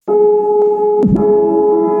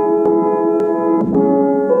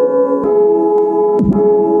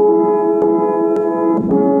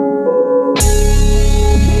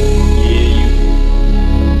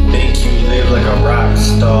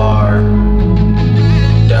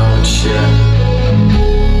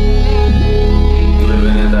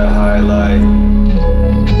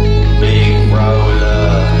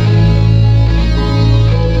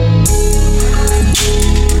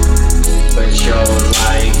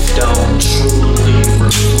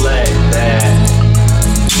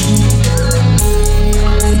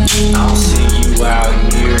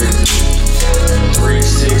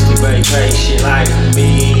Vacation like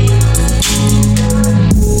me.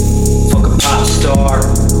 Fuck a pop star.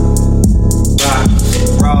 Rock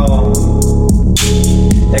and roll.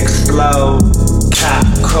 Explode. Cop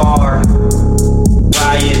car.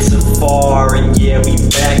 Riots afar. And yeah, we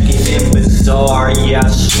back in bizarre. Yeah,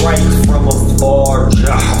 straight from afar.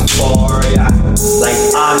 Far, yeah. Like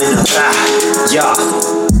I'm in a yeah.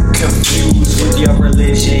 Confused with your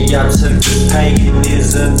religion, y'all took this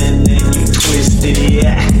paganism and then you twisted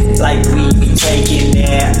it, like we be taking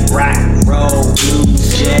that rock, roll,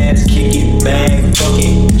 blues, jazz, kick it back,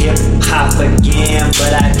 fucking hip hop again,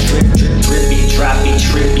 but I drip, drippy, droppy,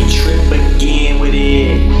 trippy, trip again with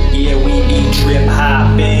it. Yeah, we be drip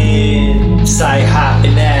hopping, side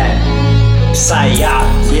hopping that. Psyop,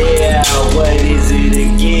 yeah, what is it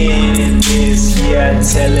again in this? Yeah,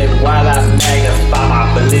 tell it while I magnify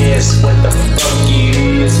my bliss. What the fuck it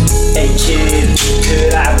is? Hey kid,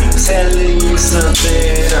 could I be telling you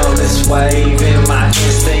something on this wave? In my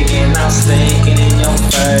instinct and I'm stinking in your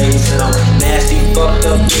face, and I'm nasty, fucked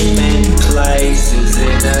up in many places,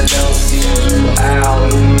 and I don't see you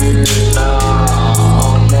out here. No,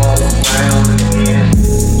 I'm all around again.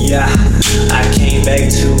 Yeah, I came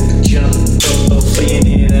back to jump up in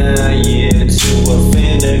it, yeah, to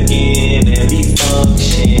offend again and be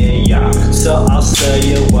function, yeah. So I'll say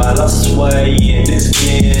it while I sway in this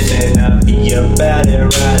skin, and I'll be about it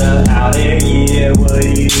right out there, yeah, what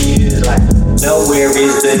it is. Like, nowhere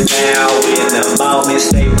is the now, in the moment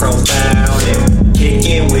stay profound, and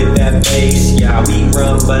kicking with that bass, yeah, we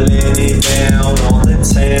rumbling it down on the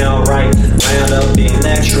town, right, round up in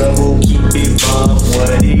that trouble, keep it bump,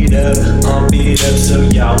 what it up it up, so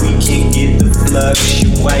y'all we can get the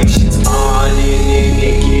fluctuations on it and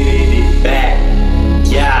then get it back.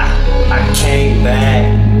 Yeah, I came back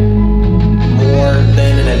more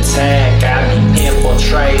than an attack. I be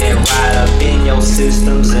infiltrating right up in your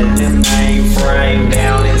systems and the mainframe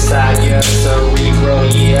down inside your cerebral.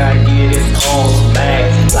 Yeah, I get it pulse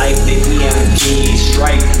back like the EMP,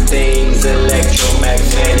 straight things,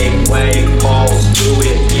 electromagnetic wave pulse through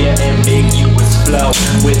it. Yeah, ambiguous flow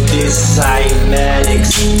with this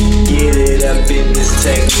cymatics. Get it up in this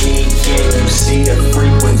technique, and you see the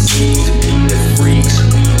frequencies, be the freaks.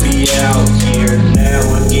 We be out here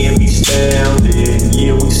now again, be astounded.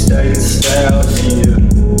 Yeah, we stay styled, yeah.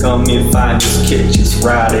 Come and find this kid just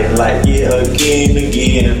riding like yeah,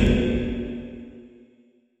 again.